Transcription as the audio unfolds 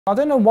I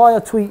don't know why I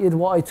tweeted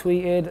what I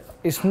tweeted.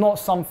 It's not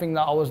something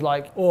that I was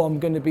like, oh, I'm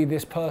going to be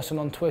this person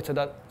on Twitter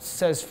that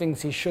says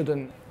things he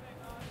shouldn't.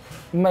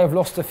 May have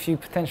lost a few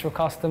potential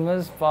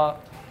customers,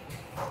 but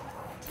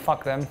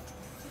fuck them.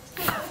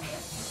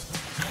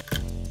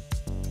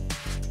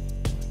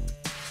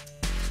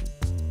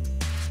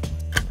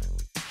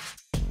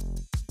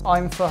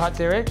 I'm Farhat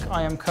Direk.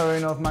 I am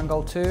co-owner of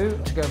Mangal 2,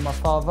 together with my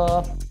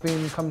father.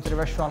 Been coming to the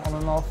restaurant on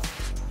and off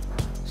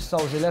since I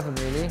was 11,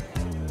 really.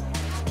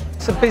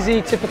 It's a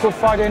busy, typical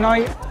Friday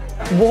night.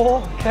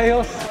 War,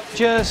 chaos,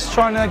 just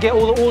trying to get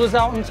all the orders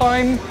out on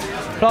time.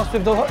 Plus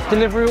with the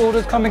delivery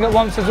orders coming at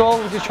once as well,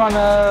 we're just trying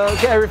to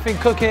get everything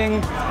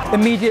cooking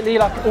immediately,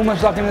 like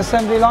almost like an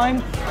assembly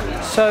line.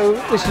 So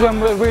this is when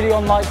we're really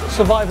on like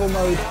survival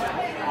mode.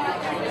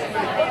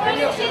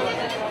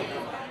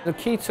 The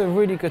key to a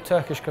really good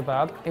Turkish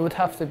kebab, it would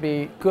have to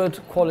be good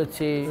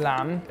quality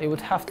lamb. It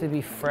would have to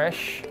be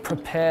fresh,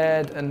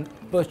 prepared and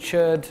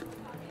butchered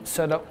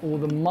so that all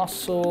the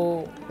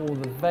muscle, all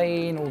the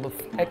vein, all the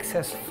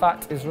excess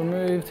fat is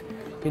removed.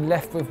 You're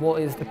left with what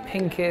is the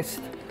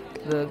pinkest,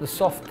 the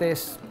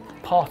softest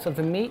part of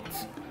the meat.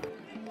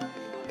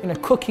 You know,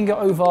 cooking it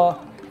over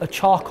a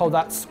charcoal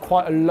that's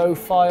quite a low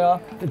fire,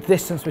 the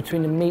distance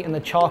between the meat and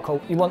the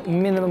charcoal, you want the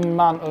minimum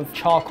amount of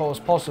charcoal as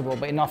possible,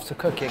 but enough to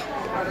cook it.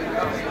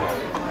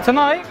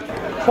 Tonight,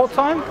 what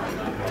time?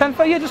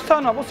 10:30, yeah, just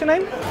turn up. What's your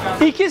name?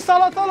 İki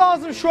salata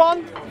lazım şu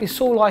an.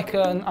 It's all like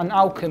an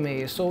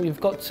alchemy. It's all, you've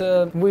got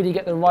to really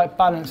get the right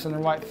balance and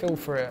the right feel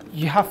for it.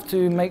 You have to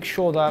make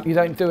sure that you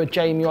don't do a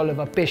Jamie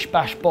Oliver, bish,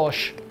 bash,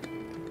 bosh,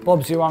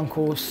 Bob's your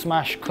uncle,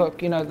 smash,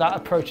 cook. You know, that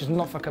approach is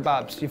not for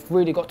kebabs. You've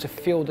really got to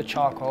feel the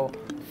charcoal,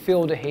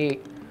 feel the heat,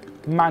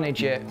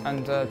 manage it,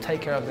 and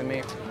take care of the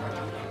meat.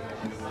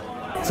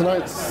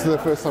 Tonight's the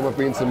first time I've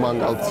been to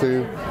Mangal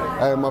 2.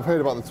 I've heard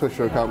about the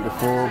Twitter account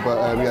before,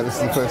 but yeah, this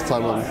is the first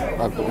time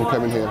I'm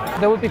coming here.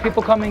 There would be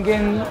people coming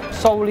in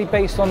solely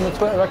based on the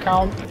Twitter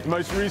account. The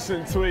most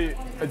recent tweet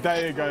a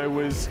day ago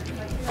was,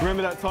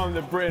 remember that time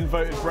that Britain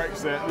voted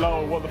Brexit?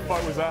 Lol, what the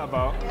fuck was that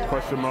about?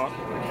 Question mark.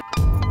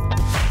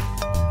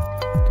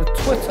 The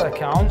Twitter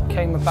account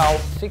came about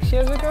 6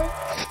 years ago.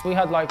 We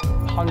had like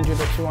 100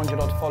 or 200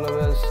 odd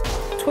followers.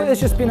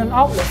 Twitter's just been an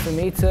outlet for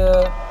me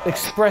to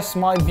express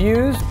my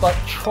views, but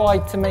try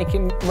to make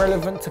it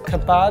relevant to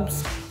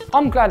kebabs.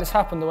 I'm glad it's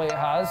happened the way it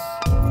has.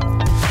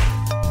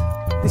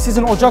 This is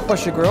an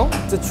ocakbaşı grill.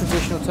 It's a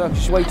traditional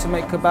Turkish way to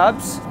make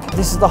kebabs.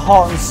 This is the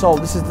heart and soul.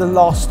 This is the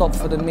last stop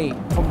for the meat.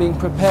 From being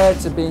prepared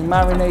to being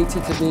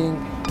marinated to being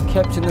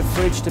kept in the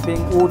fridge to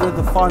being ordered,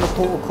 the final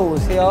port of call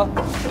is here.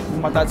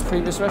 My dad's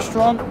previous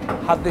restaurant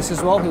had this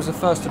as well. He was the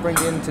first to bring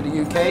it into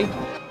the UK.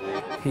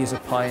 He's a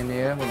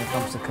pioneer when it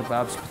comes to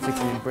kebabs,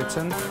 particularly in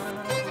Britain.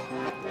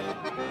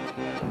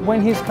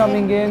 When he's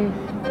coming in,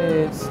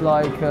 it's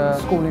like a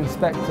school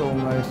inspector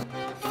almost.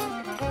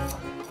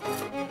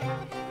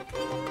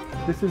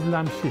 This is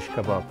lamb shish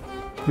kebab.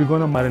 We're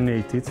gonna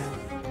marinate it.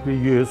 We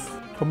use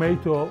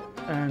tomato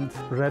and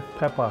red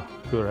pepper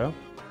puree,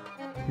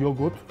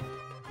 yogurt.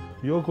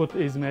 Yogurt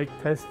is made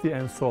tasty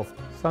and soft.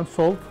 Some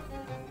salt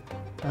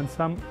and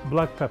some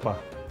black pepper.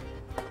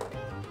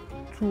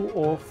 2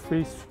 or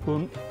 3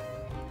 spoons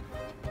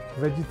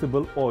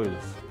vegetable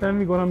oils. Then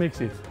we're gonna mix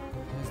it.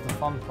 Here's the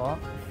fun part.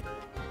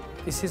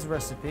 It's his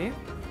recipe,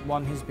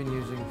 one he's been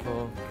using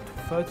for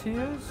 30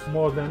 years?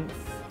 More than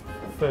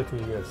 30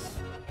 years.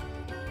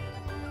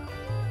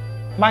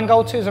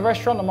 Mangal 2 is a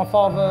restaurant that my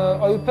father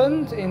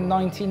opened in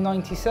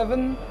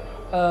 1997,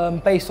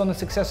 based on the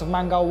success of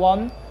Mangal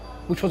 1,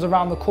 which was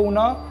around the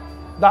corner.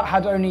 That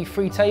had only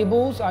 3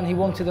 tables, and he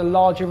wanted a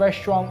larger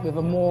restaurant with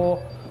a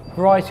more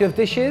variety of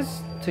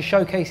dishes to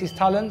showcase his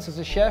talents as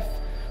a chef.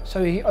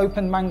 So he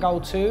opened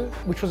Mangal 2,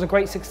 which was a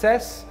great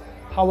success.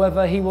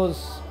 However, he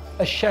was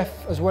a chef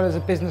as well as a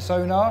business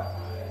owner,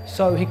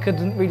 so he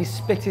couldn't really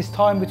split his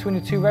time between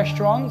the 2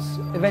 restaurants.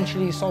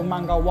 Eventually he sold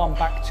Mangal 1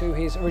 back to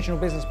his original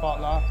business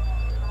partner.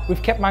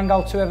 We've kept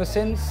Mangal 2 ever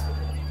since.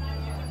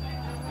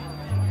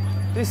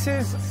 This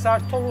is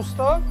Sertol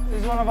Usta.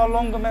 He's one of our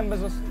longer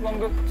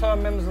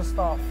term members of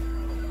staff.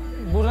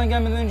 Buradan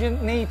gelmeden önce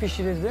neyi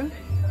pişirirdin?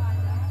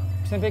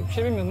 Sen pek bir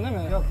şey bilmiyordun değil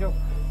mi? Yok.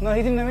 No,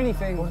 he didn't know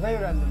anything. Burada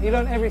öğrendim. He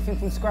learned everything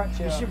from scratch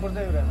here. İşi burada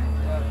öğrendim.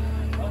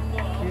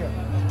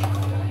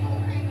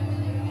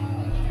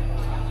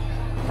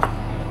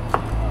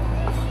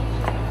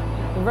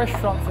 The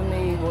restaurant for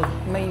me was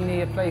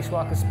mainly a place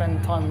where I could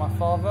spend time with my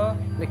father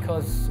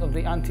because of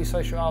the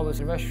anti-social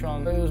hours of the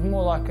restaurant. It was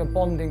more like a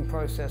bonding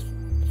process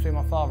between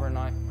my father and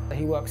I.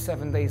 He worked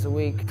 7 days a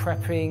week,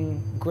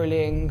 prepping,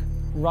 grilling,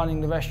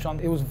 running the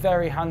restaurant. It was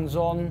very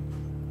hands-on.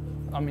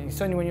 I mean,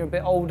 it's only when you're a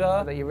bit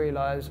older that you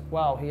realise,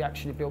 wow, he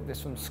actually built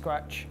this from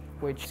scratch,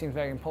 which seems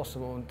very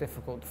impossible and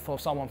difficult for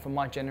someone from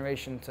my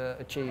generation to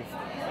achieve.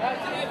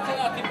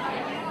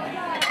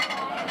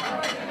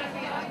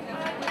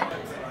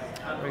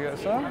 There we go,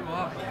 sir.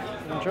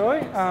 Enjoy.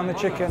 And the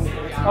chicken.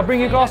 I'll bring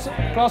you a glass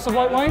of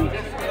white wine.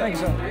 Thank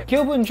you, sir.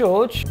 Gilbert and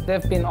George,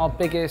 they've been our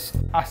biggest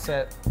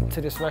asset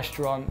to this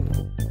restaurant.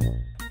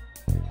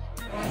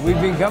 We've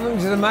been coming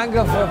to the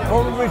Mangal for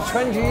probably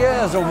 20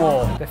 years or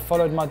more. They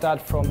followed my dad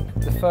from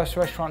the first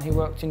restaurant he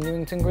worked in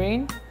Newington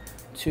Green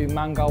to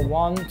Mangal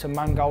 1 to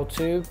Mangal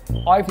 2.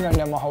 I've known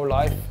them my whole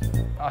life.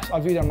 I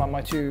view them like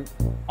my two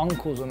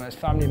uncles almost,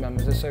 family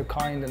members. They're so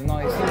kind and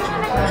nice.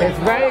 It's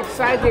very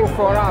exciting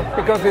for us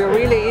because it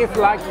really is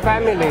like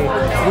family.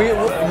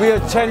 We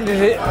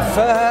attended it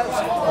Ferhat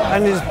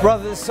and his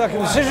brother's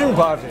circumcision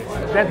party.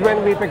 That's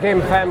when we became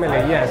family,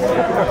 yes.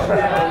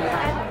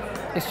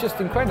 It's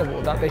just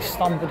incredible that they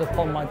stumbled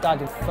upon my dad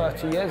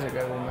 30 years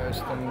ago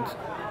almost,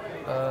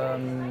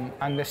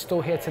 and they're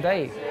still here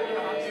today.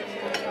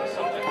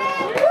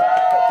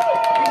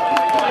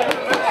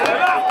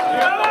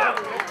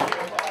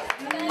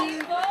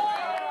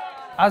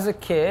 As a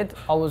kid,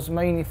 I was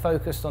mainly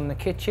focused on the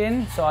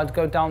kitchen, so I'd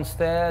go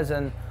downstairs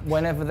and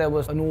whenever there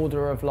was an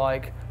order of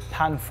like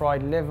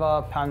pan-fried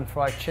liver,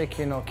 pan-fried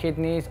chicken or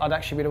kidneys, I'd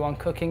actually be the one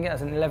cooking it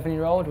as an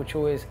 11-year-old, which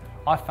always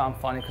I found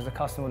funny because the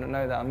customer wouldn't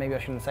know that, and maybe I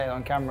shouldn't say that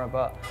on camera,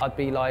 but I'd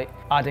be like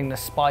adding the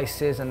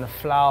spices and the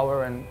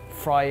flour and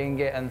frying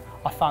it, and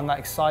I found that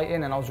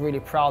exciting, and I was really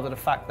proud of the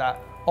fact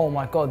that, oh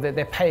my God,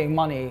 they're paying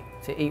money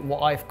to eat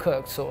what I've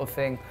cooked sort of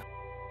thing.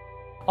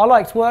 I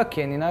liked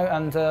working, you know,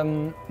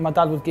 and my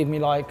dad would give me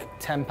like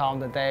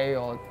 £10 a day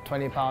or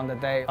 £20 a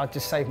day. I'd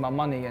just save my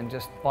money and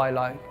just buy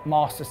like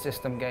Master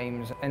System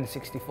games,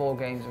 N64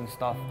 games and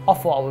stuff. I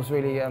thought I was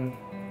really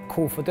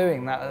cool for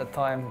doing that at the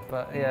time,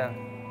 but yeah.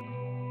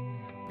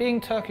 Being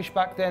Turkish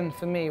back then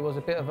for me was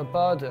a bit of a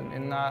burden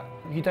in that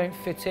you don't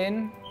fit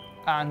in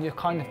and you're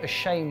kind of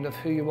ashamed of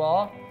who you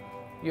are.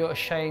 You're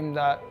ashamed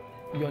that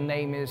your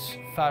name is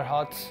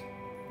Ferhat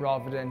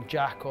rather than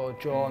Jack or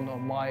John or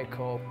Mike,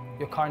 or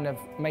you're kind of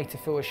made to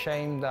feel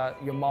ashamed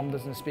that your mum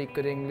doesn't speak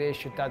good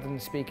English, your dad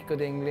doesn't speak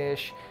good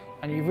English,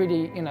 and you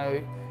really, you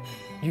know,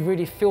 you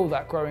really feel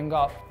that growing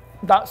up.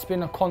 That's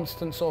been a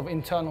constant sort of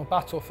internal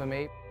battle for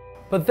me.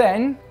 But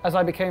then, as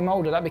I became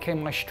older, that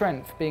became my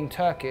strength, being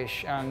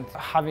Turkish and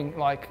having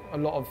like a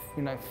lot of,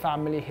 you know,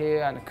 family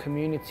here and a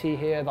community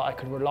here that I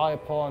could rely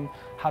upon.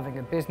 Having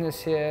a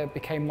business here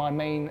became my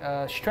main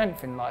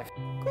strength in life.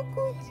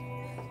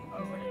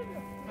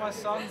 My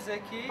son,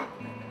 Zeki,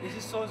 he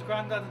just saw his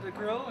granddad at the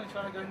grill and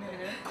trying to go near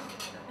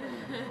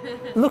him.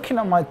 Looking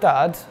at my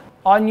dad,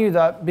 I knew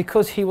that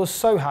because he was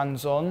so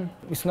hands-on,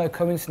 it's no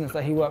coincidence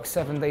that he works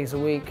 7 days a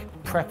week,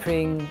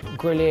 prepping,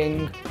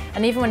 grilling.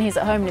 And even when he's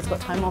at home and he's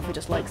got time off, he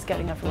just likes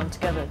getting everyone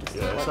together.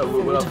 Yeah, so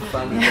we'll have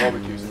family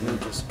barbecues and he'll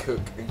just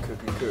cook and cook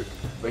and cook.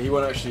 But he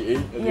won't actually eat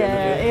at the end of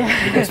it.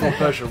 Yeah. He gets more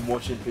pleasure from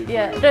watching people.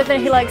 Yeah, I don't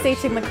think he likes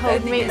eating the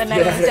cold meat the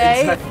next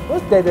day. Exactly.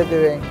 What's Dada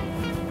doing?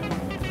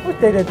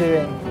 What's Dada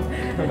doing?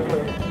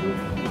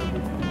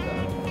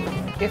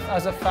 If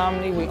as a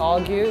family we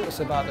argue, it's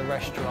about the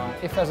restaurant.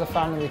 If as a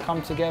family we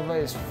come together,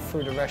 it's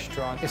through the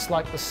restaurant. It's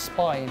like the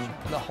spine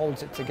that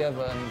holds it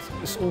together, and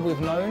it's all we've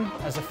known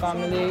as a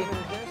family.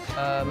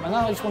 And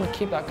I just want to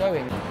keep that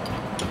going.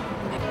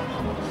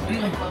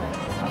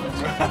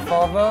 My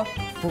father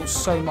brought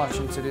so much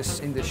into this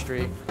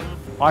industry.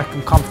 I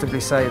can comfortably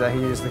say that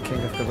he is the king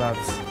of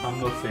kebabs. I'm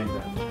not saying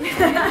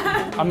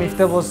that. I mean, if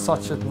there was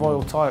such a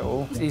royal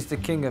title, he's the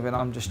king of it,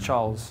 I'm just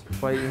Charles,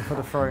 waiting for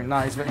the throne. No,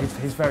 he's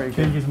very good.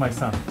 King is my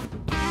son.